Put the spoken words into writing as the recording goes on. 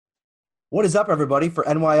What is up, everybody? For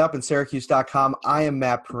NY Up and Syracuse.com, I am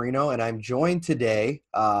Matt Perino, and I'm joined today,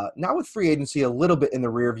 not with free agency, a little bit in the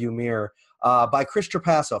rearview mirror, by Chris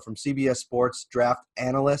Trapasso from CBS Sports Draft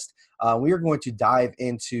Analyst. We are going to dive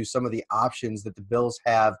into some of the options that the Bills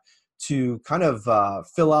have to kind of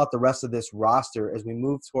fill out the rest of this roster as we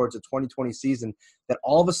move towards a 2020 season that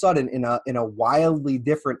all of a sudden, in a wildly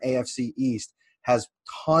different AFC East, has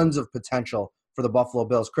tons of potential for the Buffalo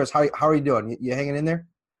Bills. Chris, how are you doing? You hanging in there?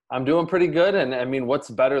 I'm doing pretty good, and I mean, what's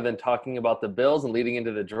better than talking about the Bills and leading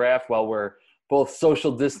into the draft while we're both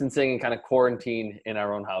social distancing and kind of quarantine in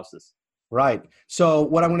our own houses? Right. So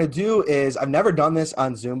what I'm going to do is I've never done this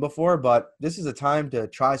on Zoom before, but this is a time to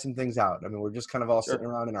try some things out. I mean, we're just kind of all sitting Sure.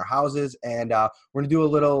 around in our houses, and we're going to do a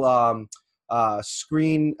little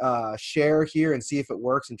screen share here and see if it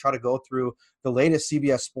works and try to go through the latest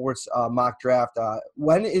CBS Sports mock draft.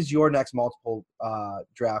 When is your next multiple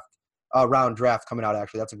round draft coming out,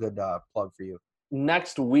 actually? That's a good plug for you.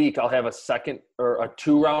 Next week, I'll have a second or a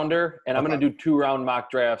two-rounder, and I'm Okay. going to do two-round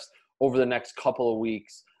mock drafts over the next couple of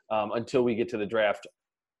weeks until we get to the draft,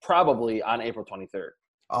 probably on April 23rd.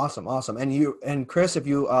 Awesome. And Chris, if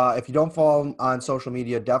you don't follow him on social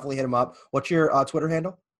media, definitely hit him up. What's your Twitter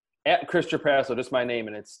handle? At Chris Trapasso, just my name,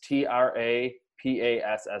 and it's Trapasso.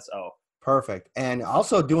 Perfect. And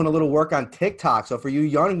also doing a little work on TikTok. So for you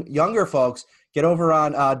younger folks, get over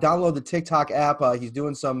on download the TikTok app. He's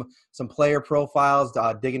doing some player profiles,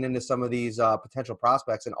 digging into some of these potential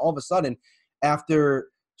prospects. And all of a sudden, after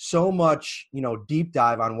so much deep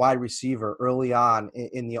dive on wide receiver early on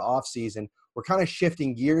in the offseason, we're kind of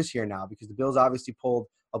shifting gears here now because the Bills obviously pulled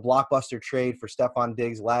a blockbuster trade for Stephon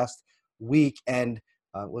Diggs last week. And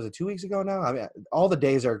was it 2 weeks ago now? I mean, all the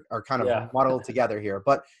days are kind of Yeah. muddled together here.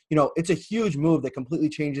 But, it's a huge move that completely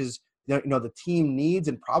changes, the team needs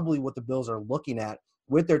and probably what the Bills are looking at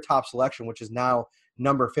with their top selection, which is now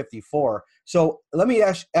number 54. So let me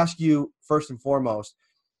ask you first and foremost,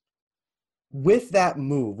 with that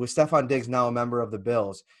move, with Stephon Diggs now a member of the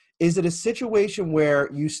Bills, is it a situation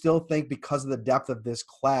where you still think because of the depth of this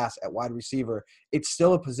class at wide receiver, it's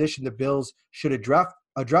still a position the Bills should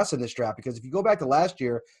address in this draft? Because if you go back to last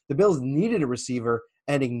year, the Bills needed a receiver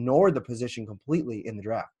and ignored the position completely in the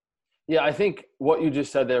draft. Yeah, I think what you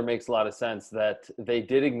just said there makes a lot of sense, that they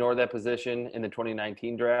did ignore that position in the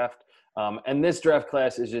 2019 draft. And this draft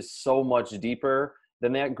class is just so much deeper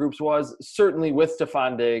than that group's was. Certainly with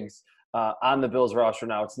Stephon Diggs on the Bills roster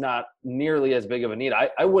now, it's not nearly as big of a need.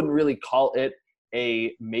 I wouldn't really call it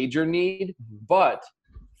a major need, but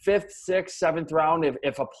fifth, sixth, seventh round,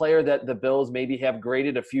 if a player that the Bills maybe have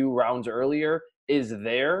graded a few rounds earlier is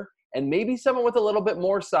there, and maybe someone with a little bit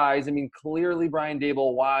more size. I mean, clearly Brian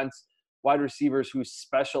Daboll wants wide receivers who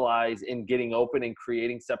specialize in getting open and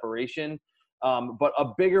creating separation. But a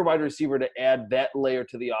bigger wide receiver to add that layer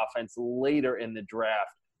to the offense later in the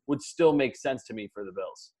draft would still make sense to me for the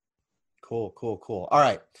Bills. Cool. All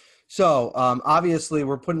right. So obviously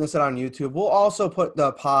we're putting this out on YouTube. We'll also put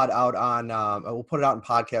the pod out on we'll put it out in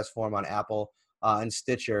podcast form on Apple and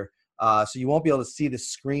Stitcher. So you won't be able to see the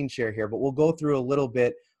screen share here, but we'll go through a little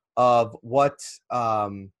bit of what's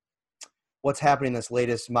happening in this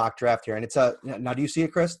latest mock draft here. And it's now, do you see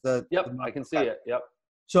it, Chris? Yep, I can see it. Yep.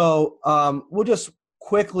 So we'll just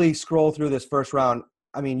quickly scroll through this first round.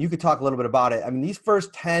 I mean, you could talk a little bit about it. I mean, these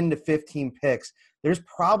first 10 to 15 picks, there's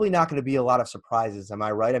probably not going to be a lot of surprises. Am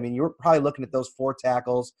I right? I mean, you're probably looking at those 4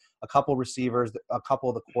 tackles, a couple receivers, a couple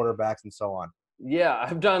of the quarterbacks, and so on. Yeah,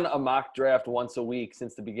 I've done a mock draft once a week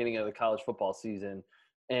since the beginning of the college football season.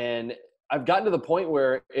 And I've gotten to the point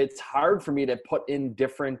where it's hard for me to put in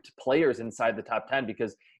different players inside the top 10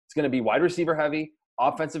 because it's going to be wide receiver heavy,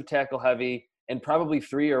 offensive tackle heavy, and probably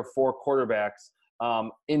 3 or 4 quarterbacks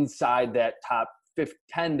inside that top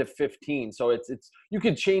 10 to 15. So it's you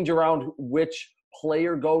could change around which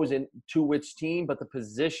player goes into which team, but the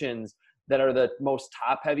positions that are the most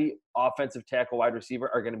top heavy, offensive tackle, wide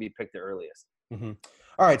receiver, are going to be picked the earliest. Mm-hmm.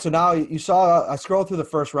 All right, so now you saw I scrolled through the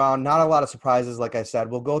first round. Not a lot of surprises, like I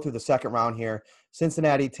said. We'll go through the second round here.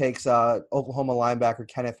 Cincinnati takes Oklahoma linebacker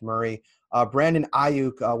Kenneth Murray. Brandon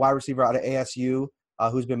Ayuk, wide receiver out of ASU,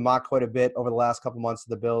 who's been mocked quite a bit over the last couple months of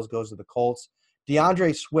the Bills, goes to the Colts.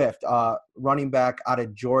 DeAndre Swift, running back out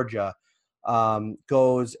of Georgia,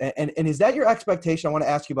 goes. And is that your expectation? I want to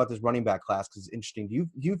ask you about this running back class because it's interesting. Do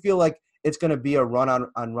you feel like it's going to be a run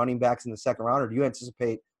on running backs in the second round, or do you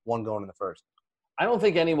anticipate one going in the first? I don't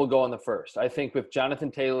think any will go in the first. I think with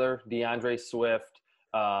Jonathan Taylor, DeAndre Swift,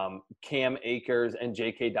 Cam Akers, and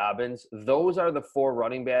J.K. Dobbins, those are the 4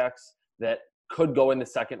 running backs that could go in the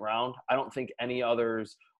second round. I don't think any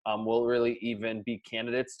others will really even be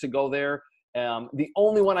candidates to go there. The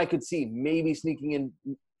only one I could see maybe sneaking in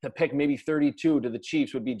to pick maybe 32 to the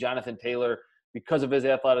Chiefs would be Jonathan Taylor because of his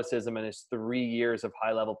athleticism and his 3 years of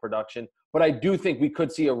high-level production. But I do think we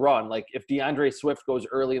could see a run. Like if DeAndre Swift goes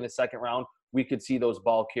early in the second round, we could see those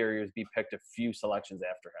ball carriers be picked a few selections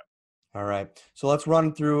after him. All right. So let's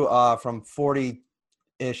run through from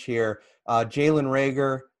 40-ish here. Jalen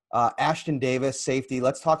Reagor, Ashton Davis, safety.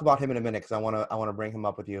 Let's talk about him in a minute because I want to bring him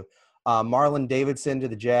up with you. Marlon Davidson to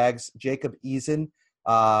the Jags, Jacob Eason,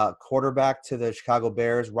 quarterback to the Chicago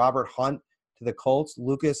Bears, Robert Hunt to the Colts,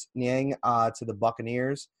 Lucas Niang to the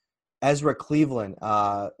Buccaneers, Ezra Cleveland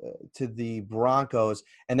to the Broncos.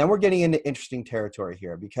 And then we're getting into interesting territory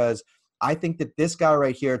here because I think that this guy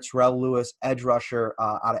right here, Terrell Lewis, edge rusher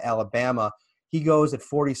out of Alabama, he goes at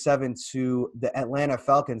 47 to the Atlanta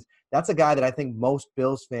Falcons. That's a guy that I think most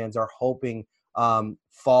Bills fans are hoping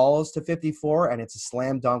falls to 54, and it's a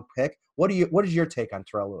slam dunk pick. What is your take on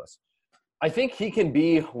Terrell Lewis? I think he can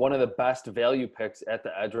be one of the best value picks at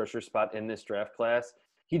the edge rusher spot in this draft class.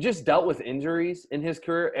 He just dealt with injuries in his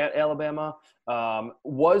career at Alabama,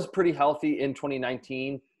 was pretty healthy in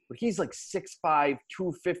 2019, but he's like 6'5",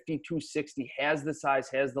 250, 260, has the size,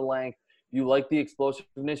 has the length. You like the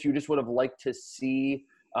explosiveness. You just would have liked to see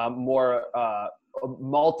more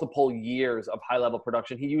multiple years of high-level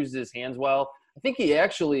production. He uses his hands well. I think he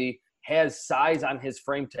actually has size on his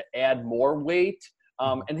frame to add more weight,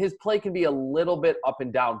 and his play can be a little bit up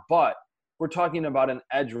and down. But we're talking about an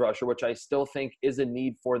edge rusher, which I still think is a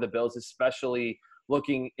need for the Bills, especially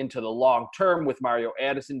looking into the long term with Mario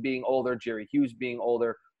Addison being older, Jerry Hughes being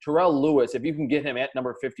older. Terrell Lewis, if you can get him at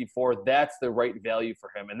number 54, that's the right value for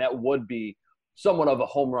him. And that would be somewhat of a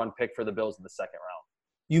home run pick for the Bills in the second round.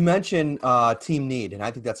 You mentioned team need, and I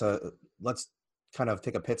think let's kind of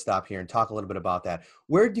take a pit stop here and talk a little bit about that.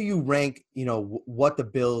 Where do you rank, what the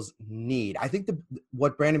Bills need? I think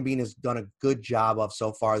what Brandon Beane has done a good job of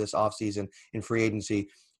so far this offseason in free agency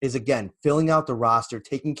is, again, filling out the roster,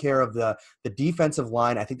 taking care of the defensive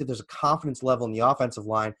line. I think that there's a confidence level in the offensive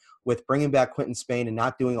line with bringing back Quinton Spain and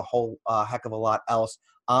not doing a whole heck of a lot else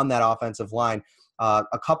on that offensive line.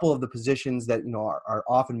 A couple of the positions that, are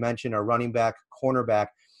often mentioned are running back, cornerback.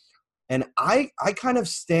 And I kind of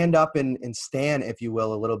stand up and stand, if you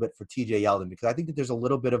will, a little bit for TJ Yeldon because I think that there's a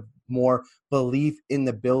little bit of more belief in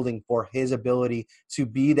the building for his ability to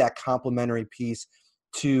be that complementary piece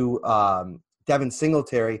to Devin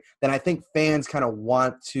Singletary than I think fans kind of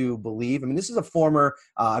want to believe. I mean, this is a former,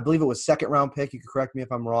 I believe it was second-round pick. You can correct me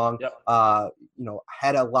if I'm wrong. Yep.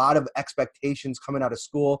 Had a lot of expectations coming out of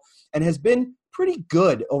school and has been pretty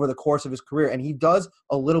good over the course of his career, and he does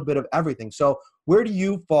a little bit of everything. So where do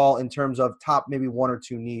you fall in terms of top maybe one or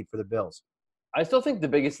two need for the Bills? I still think the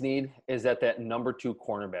biggest need is at that number 2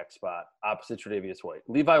 cornerback spot opposite Tre'Davious White.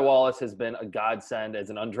 Levi Wallace has been a godsend as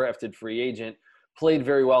an undrafted free agent, played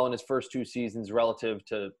very well in his first 2 seasons relative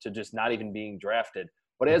to just not even being drafted.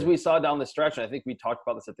 But as we saw down the stretch, and I think we talked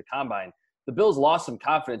about this at the Combine, the Bills lost some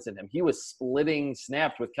confidence in him. He was splitting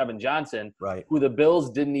snaps with Kevin Johnson, right, who the Bills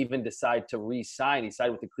didn't even decide to re-sign. He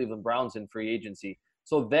signed with the Cleveland Browns in free agency.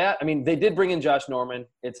 So they did bring in Josh Norman.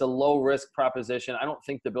 It's a low-risk proposition. I don't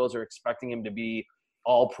think the Bills are expecting him to be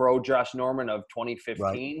all-pro Josh Norman of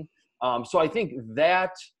 2015. Right. So I think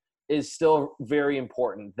that is still very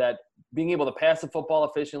important, that being able to pass the football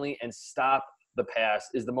efficiently and stop the pass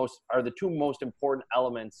are the 2 most important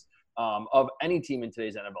elements of any team in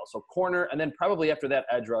today's NFL. So corner, and then probably after that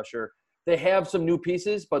edge rusher. They have some new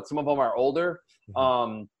pieces, but some of them are older.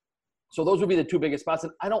 Mm-hmm. So those would be the 2 biggest spots.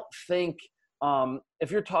 And I don't think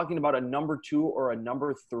if you're talking about a number 2 or a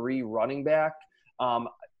number 3 running back,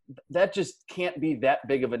 that just can't be that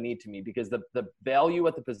big of a need to me because the value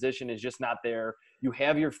at the position is just not there. You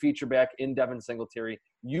have your feature back in Devin Singletary.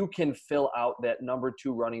 You can fill out that number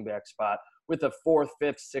 2 running back spot with a 4th,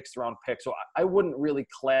 5th, 6th round pick. So I wouldn't really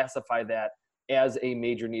classify that as a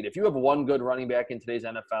major need. If you have one good running back in today's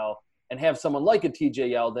NFL and have someone like a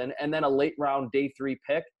TJ Yeldon and then a late round day 3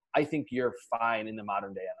 pick, I think you're fine in the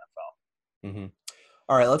modern day NFL. Mm-hmm.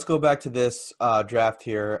 All right, let's go back to this draft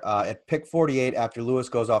here. At pick 48, after Lewis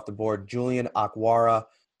goes off the board, Julian Okwara,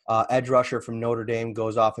 edge rusher from Notre Dame,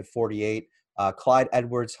 goes off at 48. Clyde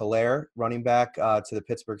Edwards-Helaire, running back to the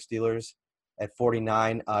Pittsburgh Steelers at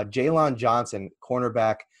 49. Jaylon Johnson,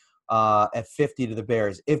 cornerback at 50 to the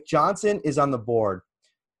Bears. If Johnson is on the board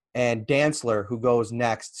and Dantzler, who goes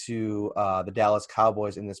next to the Dallas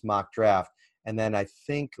Cowboys in this mock draft, and then I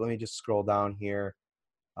think, let me just scroll down here.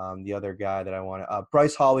 The other guy that I want to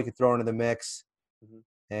Bryce Hall we could throw into the mix,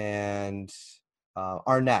 mm-hmm. and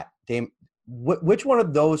Arnett. Which one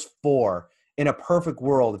of those 4 in a perfect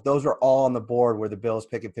world, if those are all on the board where the Bills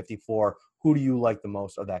pick at 54, who do you like the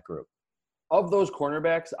most of that group? Of those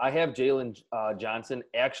cornerbacks, I have Jalen Johnson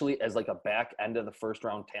actually as like a back end of the first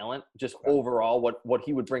round talent, just overall what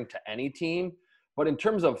he would bring to any team. But in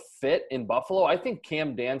terms of fit in Buffalo, I think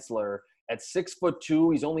Cam Dantzler at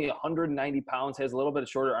 6'2", he's only 190 pounds, has a little bit of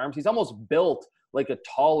shorter arms. He's almost built like a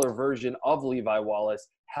taller version of Levi Wallace,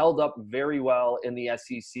 held up very well in the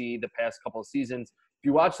SEC the past couple of seasons. If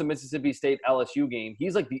you watch the Mississippi State LSU game,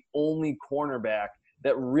 he's like the only cornerback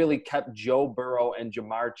that really kept Joe Burrow and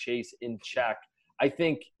Jamar Chase in check. I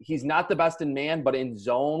think he's not the best in man, but in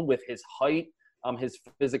zone with his height, his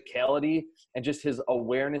physicality, and just his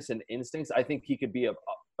awareness and instincts, I think he could be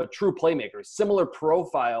a true playmaker. Similar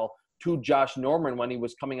profile to Josh Norman when he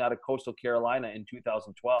was coming out of Coastal Carolina in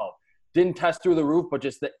 2012. Didn't test through the roof, but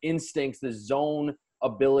just the instincts, the zone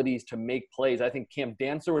abilities to make plays. I think Cam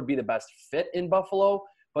Dantzler would be the best fit in Buffalo,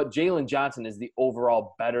 but Jalen Johnson is the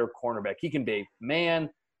overall better cornerback. He can be man,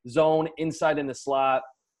 zone, inside in the slot,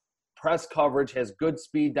 press coverage, has good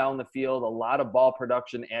speed down the field, a lot of ball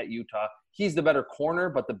production at Utah. He's the better corner,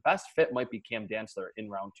 but the best fit might be Cam Dantzler in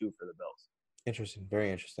round 2 for the Bills. Interesting.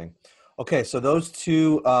 Very interesting. Okay, so those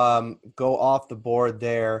two go off the board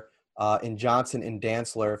there in Johnson and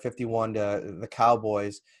Dantzler, 51 to the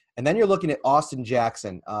Cowboys. And then you're looking at Austin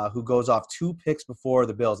Jackson, who goes off 2 picks before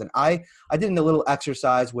the Bills. And I did a little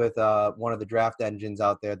exercise with one of the draft engines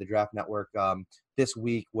out there, the Draft Network, this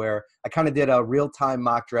week, where I kind of did a real-time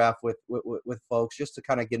mock draft with folks just to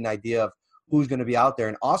kind of get an idea of who's going to be out there.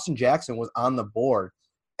 And Austin Jackson was on the board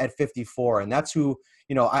at 54. And that's who,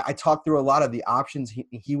 I talked through a lot of the options.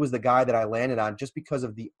 He was the guy that I landed on just because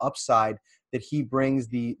of the upside that he brings,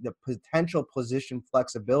 the potential position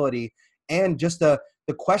flexibility, and just the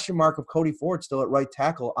question mark of Cody Ford still at right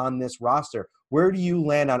tackle on this roster. Where do you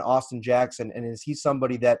land on Austin Jackson? And is he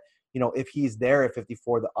somebody that, if he's there at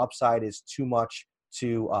 54, the upside is too much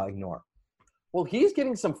to ignore? Well, he's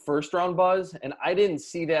getting some first-round buzz, and I didn't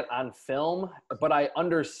see that on film, but I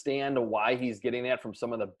understand why he's getting that from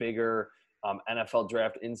some of the bigger NFL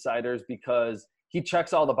draft insiders, because he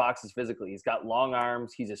checks all the boxes physically. He's got long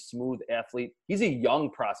arms. He's a smooth athlete. He's a young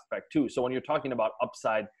prospect, too. So when you're talking about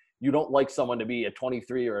upside, you don't like someone to be a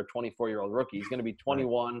 23 or a 24-year-old rookie. He's going to be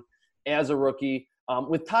 21 as a rookie.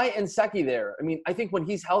 With Ty Nsekhe there, I think when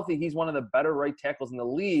he's healthy, he's one of the better right tackles in the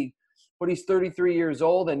league, but he's 33 years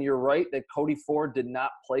old, and you're right that Cody Ford did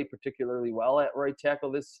not play particularly well at right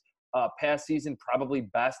tackle this past season, probably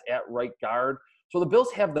best at right guard. So the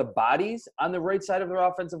Bills have the bodies on the right side of their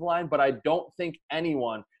offensive line, but I don't think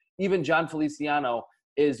anyone, even John Feliciano,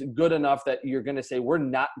 is good enough that you're going to say, we're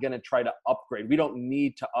not going to try to upgrade. We don't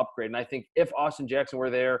need to upgrade. And I think if Austin Jackson were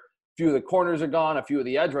there, a few of the corners are gone, a few of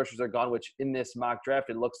the edge rushers are gone, which in this mock draft,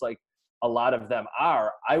 it looks like a lot of them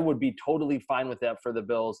are. I would be totally fine with that for the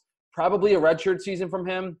Bills. Probably a redshirt season from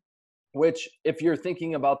him, which if you're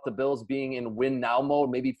thinking about the Bills being in win now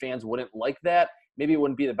mode, maybe fans wouldn't like that. Maybe it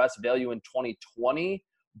wouldn't be the best value in 2020.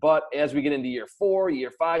 But as we get into year 4,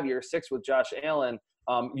 year 5, year 6 with Josh Allen,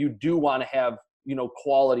 you do want to have,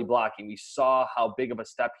 quality blocking. We saw how big of a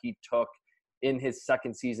step he took in his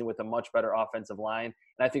second season with a much better offensive line.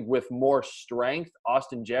 And I think with more strength,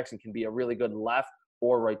 Austin Jackson can be a really good left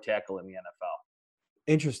or right tackle in the NFL.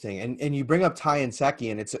 Interesting. And you bring up Ty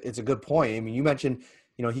Nsekhe, and it's a good point. You mentioned,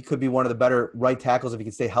 he could be one of the better right tackles if he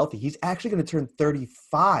can stay healthy. He's actually going to turn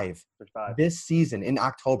 35 this season in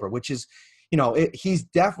October, which is, he's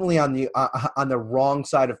definitely on the wrong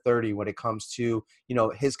side of 30 when it comes to,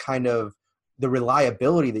 his kind of the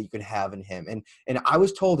reliability that you can have in him. And I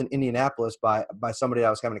was told in Indianapolis by somebody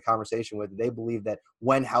I was having a conversation with, they believe that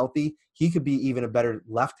when healthy, he could be even a better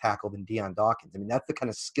left tackle than Deion Dawkins. That's the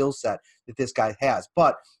kind of skill set that this guy has.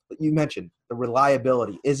 But you mentioned the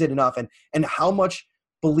reliability. Is it enough? And how much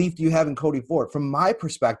belief do you have in Cody Ford? From my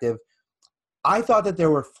perspective, I thought that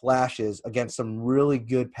there were flashes against some really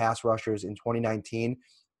good pass rushers in 2019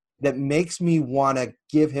 that makes me want to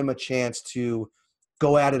give him a chance to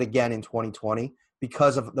go at it again in 2020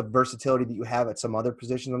 because of the versatility that you have at some other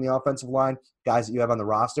positions on the offensive line, guys that you have on the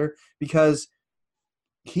roster, because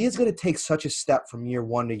he is going to take such a step from year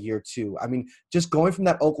 1 to year 2. Just going from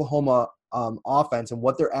that Oklahoma offense and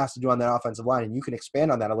what they're asked to do on that offensive line, and you can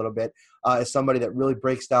expand on that a little bit as somebody that really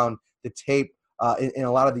breaks down the tape in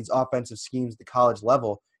a lot of these offensive schemes at the college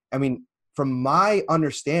level. From my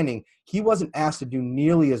understanding, he wasn't asked to do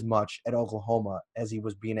nearly as much at Oklahoma as he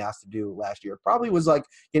was being asked to do last year. Probably was like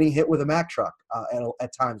getting hit with a Mack truck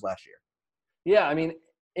at times last year. Yeah,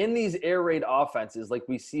 in these air raid offenses, like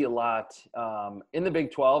we see a lot in the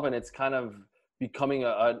Big 12, and it's kind of becoming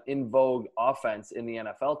an in vogue offense in the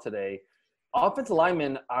NFL today. offensive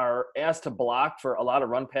linemen are asked to block for a lot of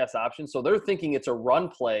run pass options. So they're thinking it's a run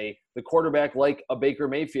play. The quarterback, like a Baker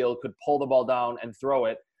Mayfield, could pull the ball down and throw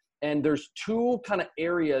it. And there's two kind of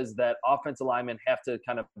areas that offensive linemen have to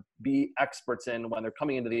kind of be experts in when they're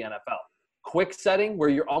coming into the NFL. Quick setting, where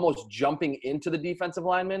you're almost jumping into the defensive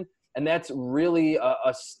lineman. And that's really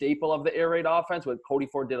a staple of the air raid offense, what Cody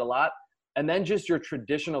Ford did a lot. And then just your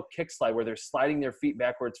traditional kick slide, where they're sliding their feet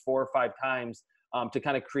backwards 4 or 5 times to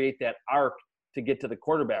kind of create that arc to get to the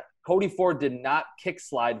quarterback. Cody Ford did not kick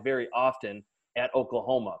slide very often at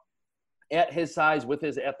Oklahoma. At his size, with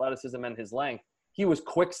his athleticism and his length, he was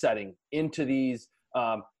quick setting into these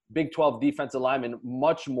Big 12 defensive linemen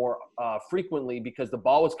much more frequently because the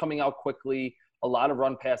ball was coming out quickly, a lot of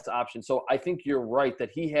run pass options. So I think you're right that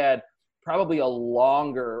he had probably a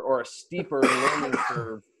longer or a steeper learning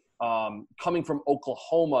curve coming from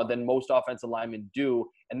Oklahoma than most offensive linemen do.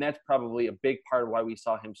 And that's probably a big part of why we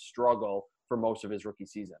saw him struggle for most of his rookie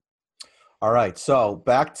season. All right, so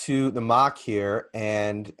back to the mock here,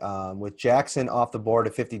 and with Jackson off the board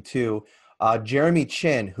at 52, Jeremy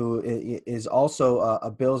Chinn, who is also a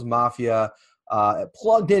Bills Mafia,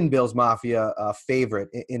 plugged-in Bills Mafia favorite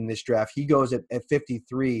in this draft. He goes at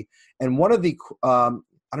 53, and one of the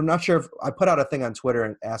I'm not sure if I put out a thing on Twitter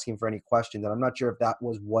and asking for any questions, and I'm not sure if that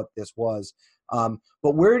was what this was.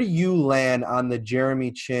 But where do you land on the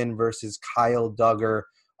Jeremy Chinn versus Kyle Dugger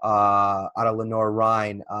out of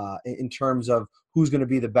Lenoir-Rhyne in terms of who's going to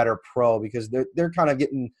be the better pro? Because they're kind of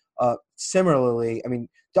getting similarly. I mean,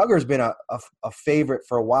 Duggar's been a favorite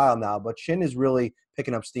for a while now, but Chinn is really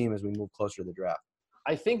picking up steam as we move closer to the draft.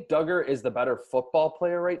 I think Duggar is the better football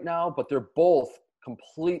player right now, but they're both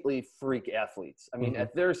completely freak athletes. I mean,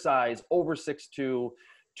 at their size, over 6'2",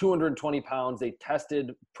 220 pounds, they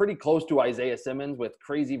tested pretty close to Isaiah Simmons with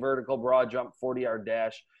crazy vertical broad jump, 40-yard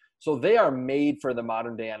dash. So they are made for the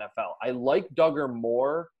modern day NFL. I like Duggar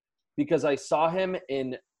more because I saw him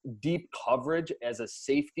in deep coverage as a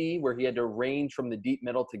safety where he had to range from the deep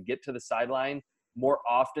middle to get to the sideline more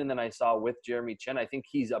often than I saw with Jeremy Chinn. I think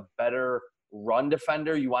he's a better run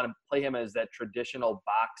defender. You want to play him as that traditional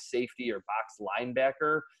box safety or box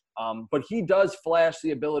linebacker. But he does flash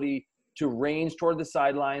the ability to range toward the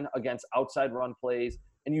sideline against outside run plays.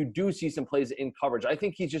 And you do see some plays in coverage. I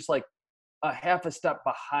think he's just like a half a step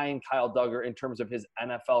behind Kyle Duggar in terms of his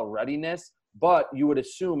NFL readiness. But you would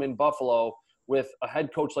assume in Buffalo, with a head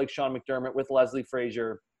coach like Sean McDermott, with Leslie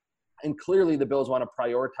Frazier, and clearly the Bills want to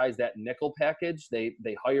prioritize that nickel package. They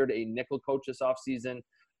hired a nickel coach this offseason,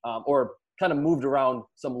 or kind of moved around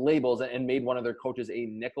some labels and made one of their coaches a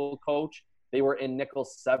nickel coach. They were in nickel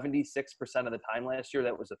 76% of the time last year.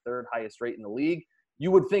 That was the third highest rate in the league. You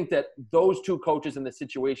would think that those two coaches in this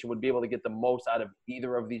situation would be able to get the most out of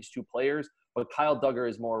either of these two players, but Kyle Duggar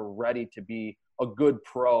is more ready to be a good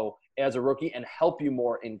pro as a rookie and help you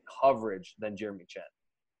more in coverage than Jeremy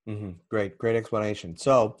Chinn. Great explanation.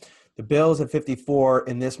 So the Bills at 54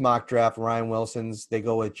 in this mock draft, Ryan Wilson's, they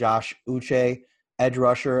go with Josh Uche, edge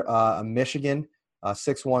rusher, Michigan,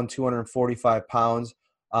 6'1", 245 pounds.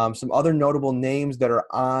 Some other notable names that are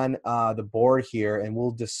on the board here, and we'll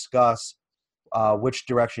discuss which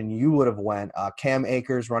direction you would have went. Cam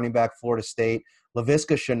Akers, running back, Florida State.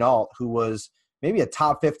 Laviska Shenault, who was maybe a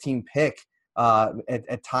top 15 pick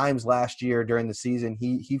at times last year during the season.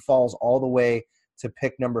 He falls all the way to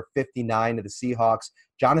pick number 59 to the Seahawks.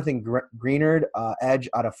 Jonathan Greenard, edge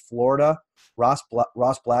out of Florida. Ross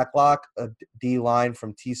Blacklock, a D-line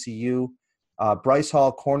from TCU. Bryce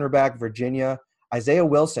Hall, cornerback, Virginia. Isaiah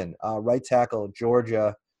Wilson, right tackle,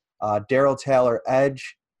 Georgia. Darrell Taylor,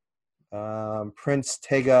 edge. Prince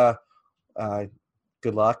Tega,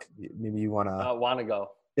 good luck. Maybe you want to – want to go.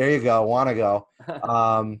 There you go, want to go.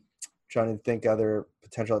 Trying to think other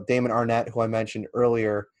potential. Damon Arnett, who I mentioned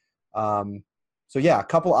earlier. So, yeah, a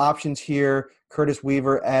couple options here. Curtis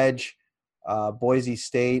Weaver, edge. Boise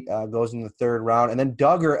State goes in the third round. And then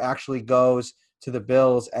Duggar actually goes to the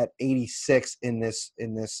Bills at 86 in this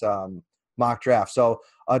mock draft. So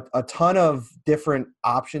a ton of different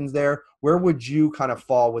options there. Where would you kind of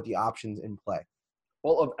fall with the options in play?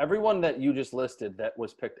 Well, of everyone that you just listed that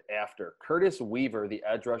was picked after, Curtis Weaver, the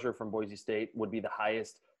edge rusher from Boise State, would be the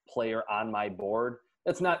highest player on my board.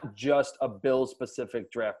 That's not just a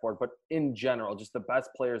Bills-specific draft board, but in general, just the best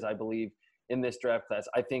players, I believe, in this draft class.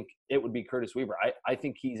 I think it would be Curtis Weaver. I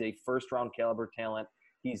think he's a first-round caliber talent.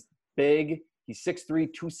 He's big. He's 6'3",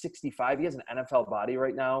 265. He has an NFL body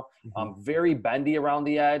right now. Very bendy around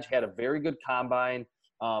the edge. Had a very good combine.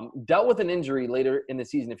 Dealt with an injury later in the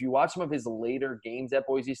season. If you watch some of his later games at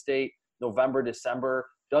Boise State, November, December,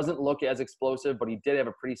 doesn't look as explosive, but he did have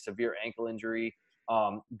a pretty severe ankle injury.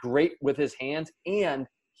 Great with his hands, and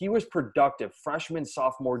he was productive freshman,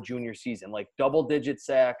 sophomore, junior season, like double-digit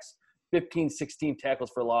sacks, 15, 16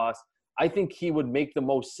 tackles for loss. I think he would make the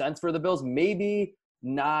most sense for the Bills. Maybe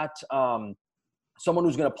not someone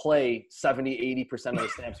who's going to play 70, 80% of the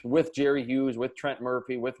snaps with Jerry Hughes, with Trent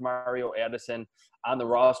Murphy, with Mario Addison on the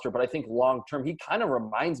roster. But I think long-term, he kind of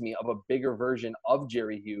reminds me of a bigger version of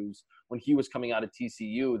Jerry Hughes when he was coming out of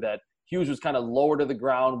TCU, that Hughes was kind of lower to the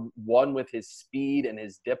ground, one with his speed and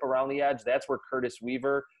his dip around the edge. That's where Curtis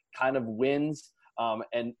Weaver kind of wins.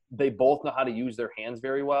 And they both know how to use their hands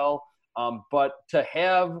very well. But to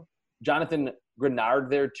have Jonathan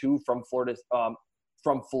Grenard there too from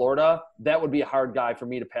Florida, that would be a hard guy for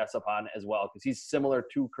me to pass up on as well, because he's similar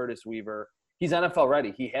to Curtis Weaver. He's NFL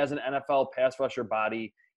ready. He has an NFL pass rusher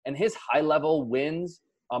body, and his high-level wins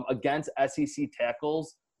against SEC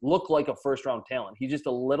tackles look like a first-round talent. He's just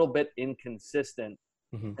a little bit inconsistent.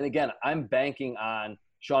 And again, I'm banking on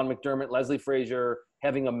Sean McDermott, Leslie Frazier,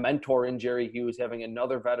 having a mentor in Jerry Hughes, having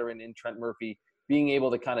another veteran in Trent Murphy, being able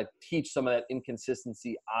to kind of teach some of that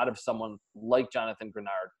inconsistency out of someone like Jonathan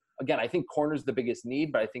Grenard. Again, I think corner's the biggest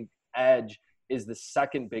need, but I think edge is the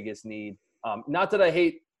second biggest need. Not that I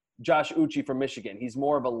hate Josh Uche from Michigan. He's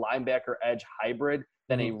more of a linebacker edge hybrid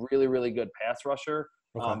than a really, really good pass rusher.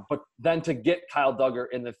 But then to get Kyle Duggar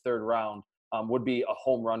in the third round would be a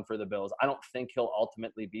home run for the Bills. I don't think he'll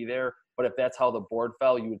ultimately be there, but if that's how the board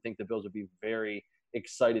fell, you would think the Bills would be very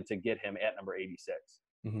excited to get him at number 86.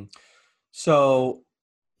 So,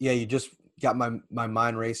 yeah, you just got my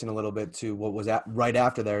mind racing a little bit to what was right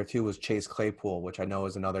after there too was Chase Claypool, which I know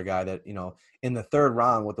is another guy that, in the third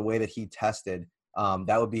round with the way that he tested,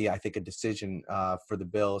 that would be, I think, a decision for the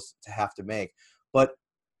Bills to have to make. But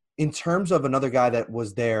in terms of another guy that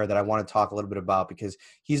was there that I want to talk a little bit about, because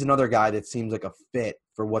he's another guy that seems like a fit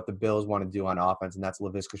for what the Bills want to do on offense, and that's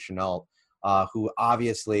Laviska Shenault, who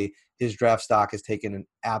obviously his draft stock has taken an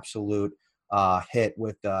absolute hit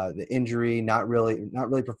with the injury, not really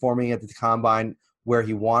performing at the combine where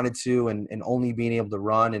he wanted to, and only being able to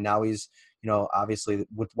run. And now he's, obviously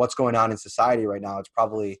with what's going on in society right now, it's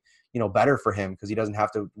probably, better for him because he doesn't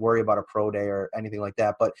have to worry about a pro day or anything like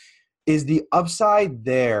that. But is the upside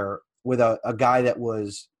there with a guy that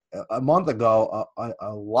was a month ago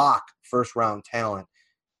a lock first round talent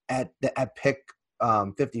at pick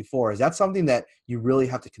 54? Is that something that you really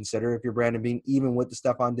have to consider if you're Brandon Beane, even with the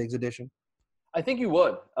Stephon Diggs edition? I think you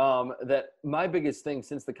would. That my biggest thing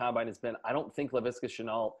since the combine has been, I don't think Laviska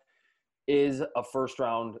Shenault is a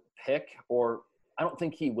first-round pick, or I don't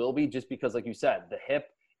think he will be, just because, like you said, the hip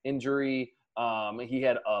injury, he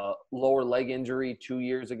had a lower leg injury 2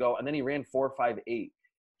 years ago, and then he ran 4.58.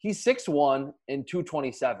 He's 6'1" and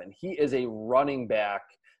 227. He is a running back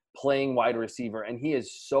playing wide receiver, and he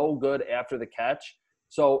is so good after the catch.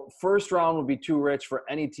 So first round would be too rich for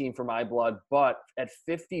any team for my blood, but at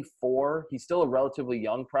 54, he's still a relatively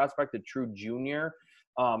young prospect, a true junior.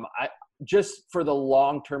 Just for the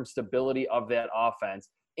long-term stability of that offense,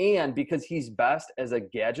 and because he's best as a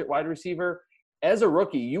gadget wide receiver, as a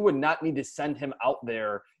rookie, you would not need to send him out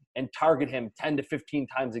there and target him 10 to 15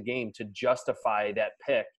 times a game to justify that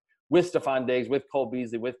pick with Stephon Diggs, with Cole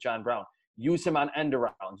Beasley, with John Brown. Use him on end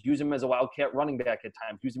arounds. Use him as a wildcat running back at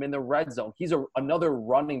times. Use him in the red zone. He's another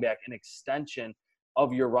running back, an extension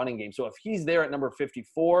of your running game. So if he's there at number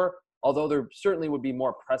 54, although there certainly would be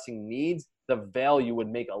more pressing needs, the value would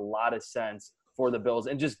make a lot of sense for the Bills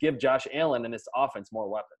and just give Josh Allen and this offense more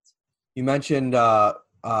weapons. You mentioned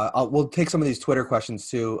we'll take some of these Twitter questions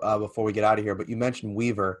too before we get out of here, but you mentioned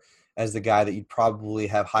Weaver as the guy that you'd probably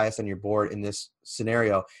have highest on your board in this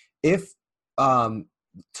scenario. If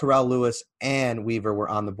Terrell Lewis and Weaver were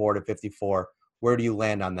on the board at 54, where do you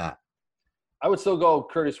land on that? I would still go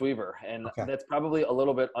Curtis Weaver, and that's probably a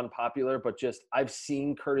little bit unpopular, but just I've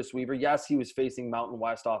seen Curtis Weaver. Yes, he was facing Mountain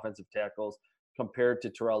West offensive tackles compared to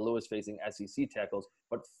Terrell Lewis facing SEC tackles,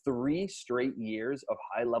 but 3 straight years of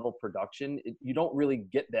high-level production, you don't really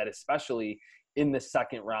get that, especially in the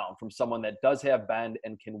second round, from someone that does have bend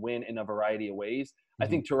and can win in a variety of ways. I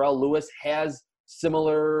think Terrell Lewis has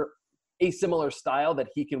a similar style that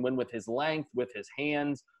he can win with his length, with his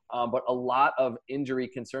hands, but a lot of injury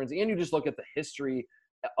concerns. And you just look at the history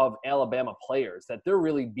of Alabama players, that they're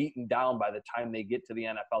really beaten down by the time they get to the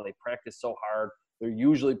NFL. They practice so hard. They're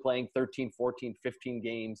usually playing 13, 14, 15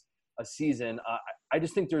 games a season. I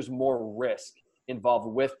just think there's more risk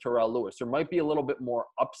involved with Terrell Lewis. There might be a little bit more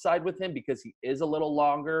upside with him because he is a little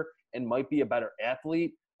longer and might be a better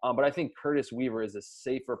athlete. But I think Curtis Weaver is a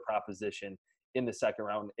safer proposition in the second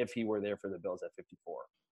round if he were there for the Bills at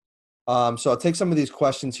 54. So I'll take some of these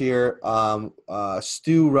questions here.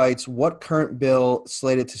 Stu writes, what current Bill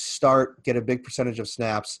slated to start, get a big percentage of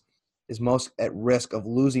snaps, is most at risk of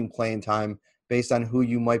losing playing time based on who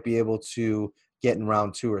you might be able to get in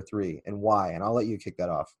round 2 or 3 and why? And I'll let you kick that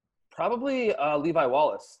off. Probably Levi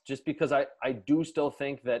Wallace, just because I do still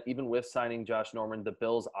think that even with signing Josh Norman, the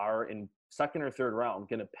Bills are in second or third round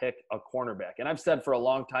going to pick a cornerback. And I've said for a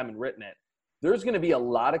long time and written it, there's going to be a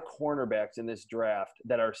lot of cornerbacks in this draft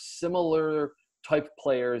that are similar type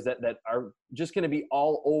players that are just going to be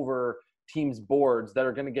all over teams' boards that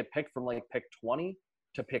are going to get picked from like pick 20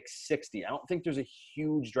 to pick 60. I don't think there's a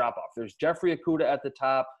huge drop off. There's Jeffrey Okudah at the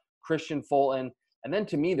top, Christian Fulton, and then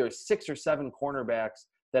to me there's 6 or 7 cornerbacks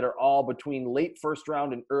that are all between late first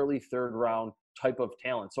round and early third round type of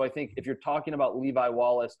talent. So I think if you're talking about Levi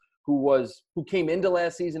Wallace, who came into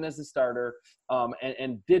last season as a starter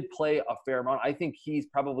and did play a fair amount, I think he's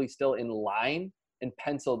probably still in line and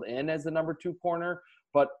penciled in as the number 2 corner.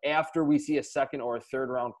 But after we see a second or a third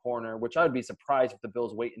round corner, which I would be surprised if the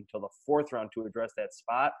Bills wait until the 4th round to address that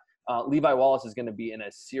spot, Levi Wallace is going to be in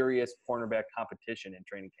a serious cornerback competition in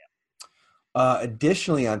training camp.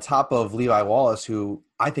 Additionally, on top of Levi Wallace, who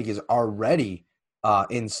I think is already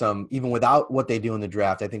in some, even without what they do in the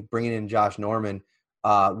draft, I think bringing in Josh Norman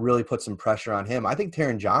really put some pressure on him. I think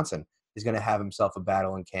Taron Johnson is going to have himself a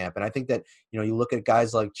battle in camp. And I think that, you look at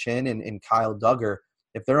guys like Chin and Kyle Duggar,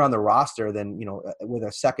 if they're on the roster, then, with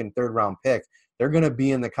a second, third round pick, they're going to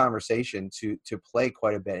be in the conversation to play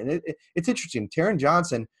quite a bit. And it's interesting. Taron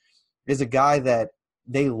Johnson is a guy that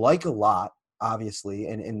they like a lot, obviously,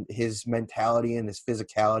 and his mentality and his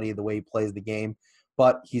physicality, the way he plays the game,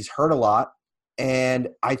 but he's hurt a lot. And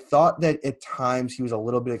I thought that at times he was a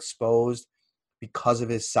little bit exposed because of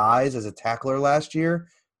his size as a tackler last year.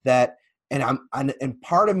 And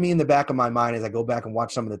part of me in the back of my mind, as I go back and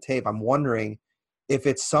watch some of the tape, I'm wondering if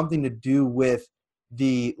it's something to do with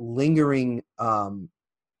the lingering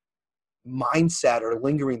mindset or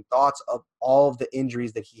lingering thoughts of all of the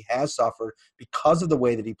injuries that he has suffered because of the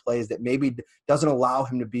way that he plays that maybe doesn't allow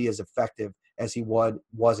him to be as effective as he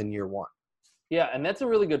was in year 1. Yeah, and that's a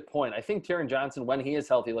really good point. I think Taron Johnson, when he is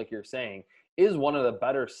healthy, like you're saying, is one of the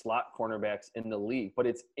better slot cornerbacks in the league. But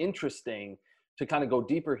it's interesting to kind of go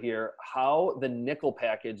deeper here, how the nickel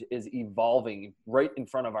package is evolving right in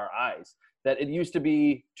front of our eyes. That it used to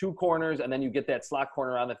be 2 corners, and then you get that slot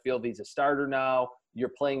corner on the field. He's a starter now.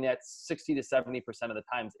 You're playing that 60 to 70% of the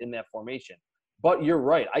times in that formation. But you're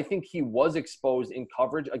right. I think he was exposed in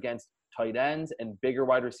coverage against tight ends and bigger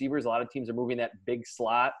wide receivers. A lot of teams are moving that big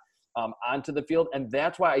slot onto the field. And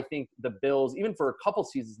that's why I think the Bills, even for a couple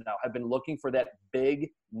seasons now, have been looking for that big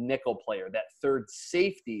nickel player, that third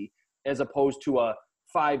safety, as opposed to a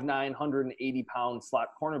 5'9", 180-pound slot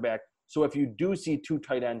cornerback. So if you do see 2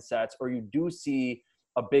 tight end sets or you do see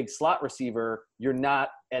a big slot receiver, you're not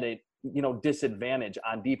at a disadvantage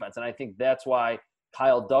on defense. And I think that's why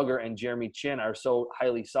Kyle Duggar and Jeremy Chin are so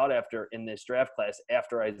highly sought after in this draft class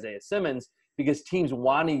after Isaiah Simmons, because teams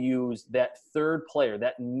want to use that third player,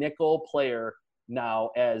 that nickel player now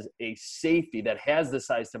as a safety that has the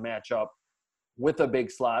size to match up with a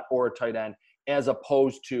big slot or a tight end, as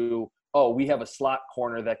opposed to, we have a slot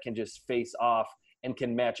corner that can just face off and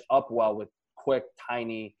can match up well with quick,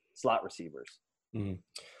 tiny slot receivers. Mm-hmm.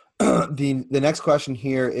 The next question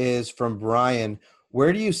here is from Brian.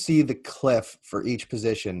 Where do you see the cliff for each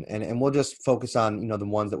position? And we'll just focus on, the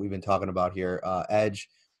ones that we've been talking about here, edge,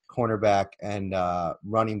 cornerback, and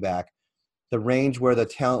running back. The range where the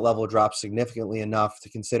talent level drops significantly enough to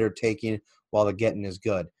consider taking while the getting is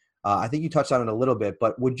good. I think you touched on it a little bit,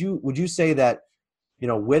 but would you say that,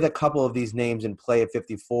 with a couple of these names in play at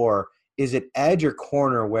 54, is it edge or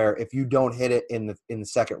corner where if you don't hit it in the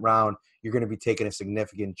second round, you're going to be taking a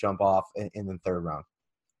significant jump off in the third round?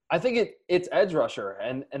 I think it's edge rusher,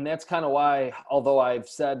 and that's kind of why, although I've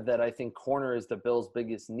said that I think corner is the Bills'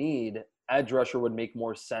 biggest need, edge rusher would make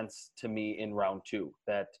more sense to me in round 2.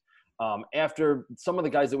 That after some of the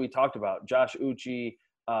guys that we talked about, Josh Uche,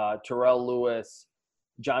 Terrell Lewis,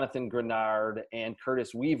 Jonathan Grenard, and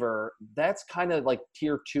Curtis Weaver, that's kind of like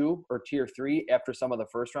tier 2 or tier 3 after some of the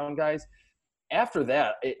first round guys. After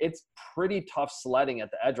that, it's pretty tough sledding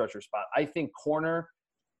at the edge rusher spot. I think corner,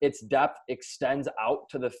 its depth extends out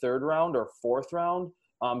to the third round or fourth round.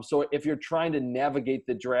 So if you're trying to navigate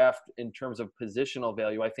the draft in terms of positional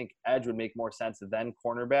value, I think edge would make more sense than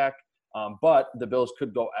cornerback. But the Bills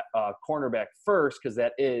could go cornerback first because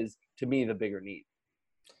that is, to me, the bigger need.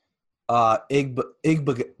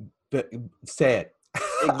 Say it.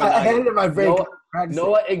 I had it in my brain.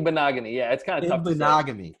 Noah Igbinoghene. Yeah, it's kind of tough to say.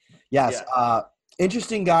 Igbinoghene. Yes. Yeah.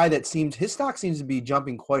 Interesting guy that his stock seems to be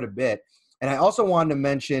jumping quite a bit. And I also wanted to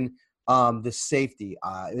mention the safety.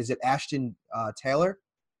 Is it Ashton Taylor?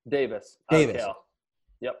 Davis. Davis.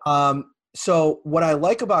 Yep. So what I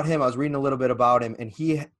like about him, I was reading a little bit about him, and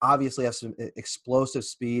he obviously has some explosive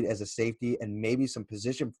speed as a safety and maybe some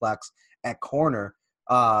position flex at corner.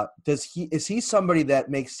 Is he somebody that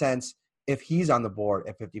makes sense if he's on the board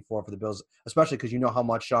at 54 for the Bills, especially because you know how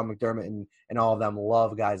much Sean McDermott and all of them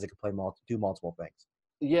love guys that can do multiple things.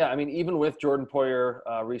 Yeah, I mean, even with Jordan Poyer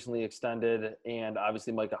recently extended and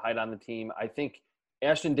obviously Micah Hyde on the team, I think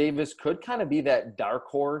Ashton Davis could kind of be that dark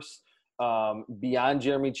horse beyond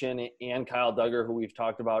Jeremy Chin and Kyle Duggar, who we've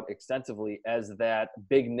talked about extensively, as that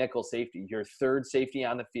big nickel safety, your third safety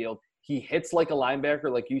on the field. He hits like a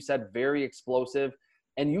linebacker, like you said, very explosive.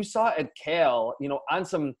 And you saw at Cal, on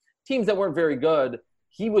some teams that weren't very good,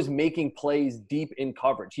 he was making plays deep in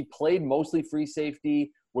coverage. He played mostly free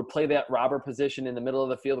safety, would play that robber position in the middle of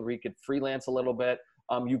the field where he could freelance a little bit.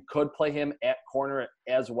 You could play him at corner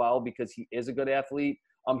as well because he is a good athlete.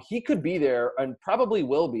 He could be there and probably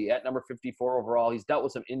will be at number 54 overall. He's dealt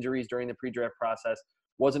with some injuries during the pre-draft process,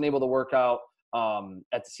 wasn't able to work out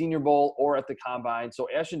at the Senior Bowl or at the Combine. So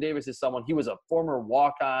Ashton Davis is someone, he was a former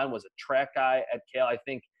walk-on, was a track guy at Cal. I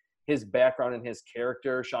think his background and his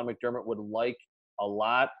character, Sean McDermott would like a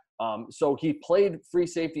lot. So he played free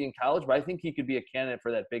safety in college, but I think he could be a candidate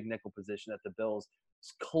for that big nickel position that the Bills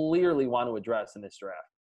clearly want to address in this draft.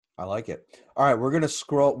 I like it. All right, we're going to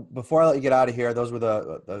scroll. Before I let you get out of here, those were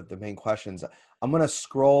the main questions. I'm going to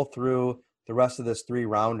scroll through the rest of this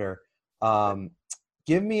 3-rounder.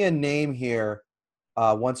 Give me a name here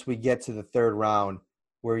once we get to the 3rd round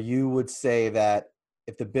where you would say that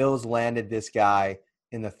if the Bills landed this guy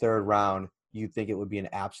in the 3rd round, you think it would be an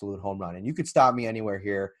absolute home run. And you could stop me anywhere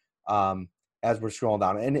here as we're scrolling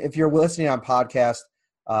down. And if you're listening on podcast,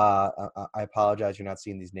 I apologize you're not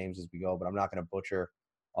seeing these names as we go, but I'm not going to butcher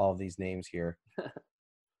all of these names here.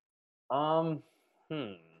 Past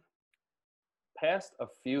a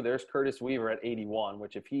few, there's Curtis Weaver at 81,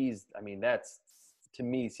 which if he's, that's to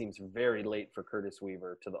me seems very late for Curtis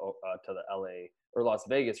Weaver to the LA or Las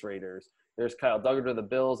Vegas Raiders. There's Kyle Duggar to the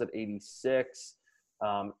Bills at 86.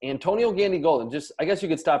 Antonio Gandy Golden, I guess you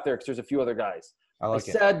could stop there because there's a few other guys. I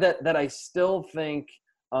said that I still think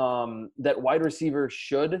that wide receiver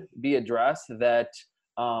should be addressed, that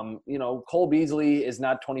Cole Beasley is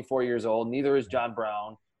not 24 years old. Neither is John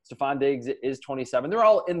Brown. Stephon Diggs is 27. They're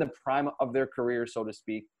all in the prime of their career, so to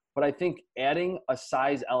speak. But I think adding a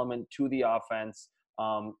size element to the offense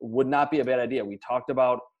would not be a bad idea. We talked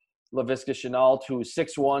about Laviska Shenault, who's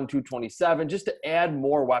 6'1", 227, just to add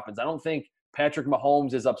more weapons. I don't think Patrick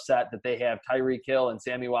Mahomes is upset that they have Tyreek Hill and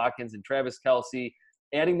Sammy Watkins and Travis Kelce.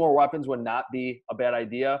 Adding more weapons would not be a bad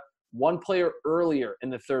idea. One player earlier in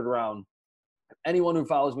the 3rd round, anyone who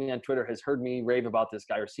follows me on Twitter has heard me rave about this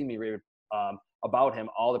guy or seen me rave about him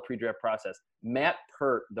all the pre-draft process. Matt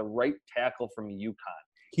Pert, the right tackle from UConn.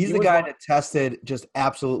 He's the guy that tested just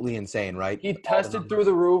absolutely insane, right? He tested through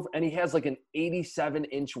the roof, and he has like an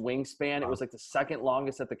 87-inch wingspan. It was like the 2nd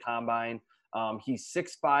longest at the Combine. He's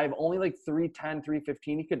 6'5", only like 310,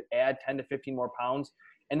 315. He could add 10 to 15 more pounds.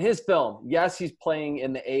 And his film, yes, he's playing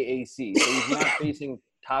in the AAC, so he's not facing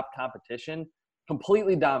top competition.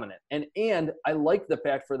 Completely dominant. And I like the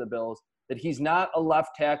fact for the Bills that he's not a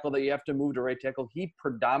left tackle that you have to move to right tackle. He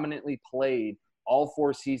predominantly played all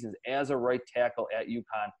 4 seasons as a right tackle at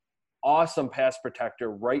UConn. Awesome pass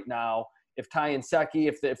protector right now. If Ty Nsekhe,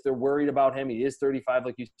 if they're worried about him, he is 35,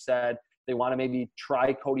 like you said. They want to maybe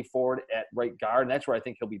try Cody Ford at right guard, and that's where I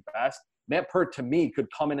think he'll be best. Matt Pert, to me, could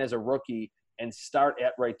come in as a rookie and start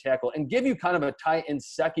at right tackle and give you kind of a Ty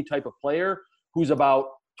Nsekhe type of player who's about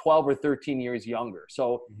 12 or 13 years younger.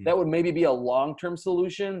 So that would maybe be a long-term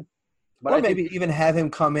solution. But or maybe even have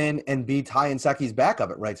him come in and be Ty Nseke's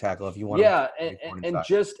backup at right tackle if you want. Yeah, and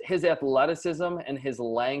just his athleticism and his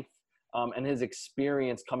length and his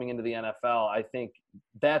experience coming into the NFL, I think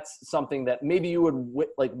that's something that maybe you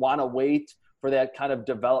would want to wait for that kind of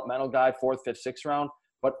developmental guy, 4th, 5th, 6th round.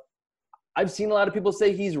 But I've seen a lot of people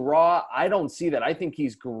say he's raw. I don't see that. I think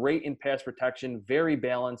he's great in pass protection, very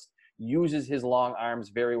balanced, uses his long arms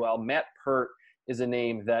very well. Matt Pert is a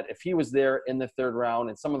name that if he was there in the 3rd round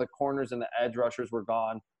and some of the corners and the edge rushers were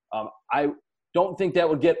gone, I don't think that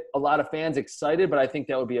would get a lot of fans excited, but I think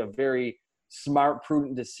that would be a very smart,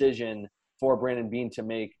 prudent decision for Brandon Beane to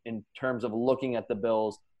make in terms of looking at the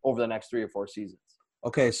Bills over the next 3 or 4 seasons.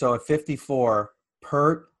 Okay, so at 54,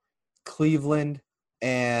 Pert, Cleveland,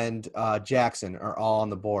 and Jackson are all on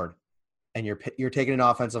the board, and you're taking an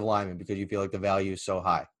offensive lineman because you feel like the value is so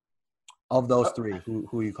high. Of those 3, who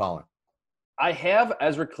are you calling? I have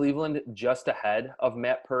Ezra Cleveland just ahead of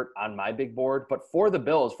Matt Pert on my big board, but for the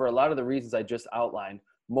Bills, for a lot of the reasons I just outlined,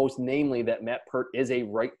 most namely that Matt Pert is a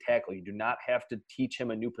right tackle. You do not have to teach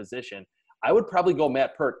him a new position. I would probably go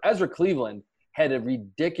Matt Pert. Ezra Cleveland had a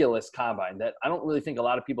ridiculous combine that I don't really think a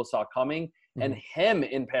lot of people saw coming. Mm-hmm. And him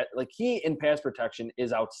in pass protection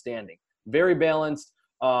is outstanding. Very balanced.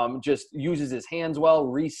 Just uses his hands well,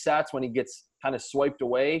 resets when he gets kind of swiped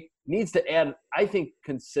away. Needs to add, I think,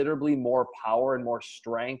 considerably more power and more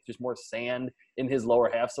strength, just more sand in his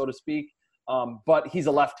lower half, so to speak. But he's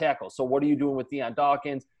a left tackle. So what are you doing with Deion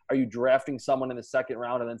Dawkins? Are you drafting someone in the second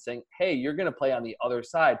round and then saying, hey, you're going to play on the other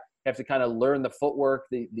side? You have to kind of learn the footwork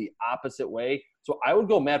the opposite way. So I would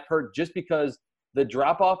go Matt Pert just because the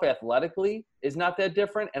drop-off athletically is not that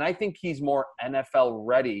different. And I think he's more NFL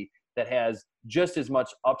ready, that has just as much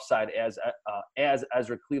upside as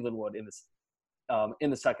Ezra Cleveland would in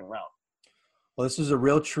the second round. Well, this is a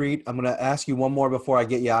real treat. I'm going to ask you one more before I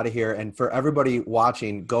get you out of here. And for everybody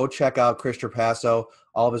watching, go check out Chris Trapasso,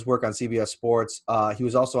 all of his work on CBS Sports. He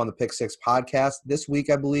was also on the Pick Six podcast this week,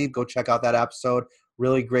 I believe. Go check out that episode.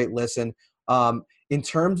 Really great listen. In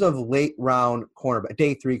terms of late round cornerback,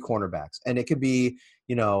 day 3 cornerbacks, and it could be,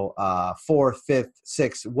 4th, 5th,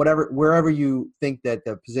 6th, whatever, wherever you think that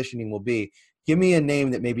the positioning will be. Give me a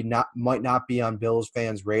name that maybe might not be on Bills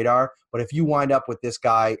fans' radar, but if you wind up with this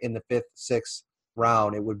guy in the 5th, 6th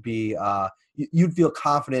round, it would be you'd feel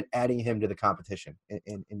confident adding him to the competition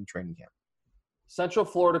in training camp. Central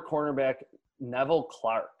Florida cornerback Neville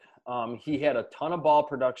Clark. He had a ton of ball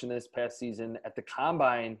production this past season. At the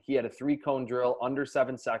combine, he had a 3-cone drill under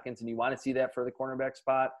 7 seconds, and you want to see that for the cornerback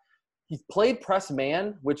spot. He played press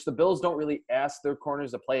man, which the Bills don't really ask their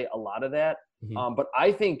corners to play a lot of that. Mm-hmm. But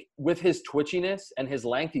I think with his twitchiness and his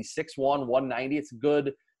length, he's 6'1", 190. It's a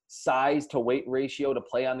good size to weight ratio to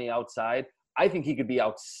play on the outside. I think he could be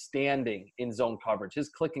outstanding in zone coverage. His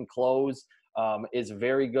click and close is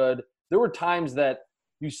very good. There were times that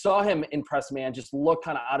you saw him in press man just look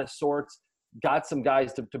kind of out of sorts, got some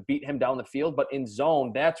guys to beat him down the field. But in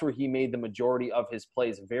zone, that's where he made the majority of his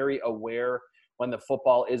plays, very aware when the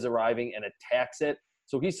football is arriving and attacks it.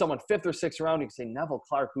 So he's someone 5th or 6th round. You can say, Neville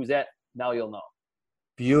Clark, who's that? Now you'll know.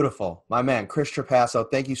 Beautiful. My man, Chris Trapasso,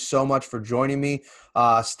 thank you so much for joining me.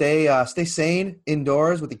 Stay sane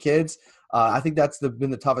indoors with the kids. I think that's been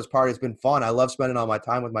the toughest part. It's been fun. I love spending all my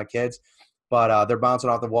time with my kids, but they're bouncing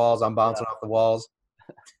off the walls. I'm bouncing off the walls.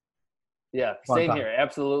 Yeah, same here.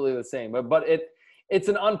 Absolutely the same. But it's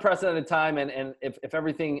an unprecedented time, and if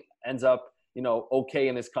everything ends up okay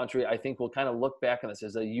in this country, I think we'll kind of look back on this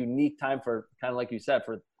as a unique time for, kind of like you said,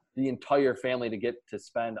 for the entire family to get to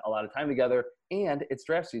spend a lot of time together, and it's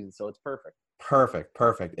draft season, so it's perfect.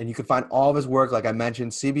 Perfect. And you can find all of his work, like I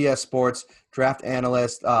mentioned, CBS Sports, draft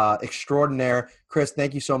analyst, extraordinaire. Chris,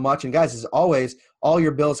 thank you so much. And guys, as always, all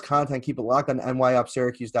your Bills content, keep it locked on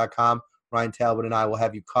nyupsyracuse.com. Ryan Talbot and I will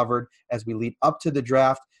have you covered as we lead up to the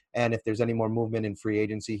draft. And if there's any more movement in free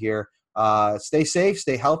agency here, stay safe,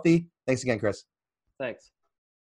 stay healthy. Thanks again, Chris. Thanks.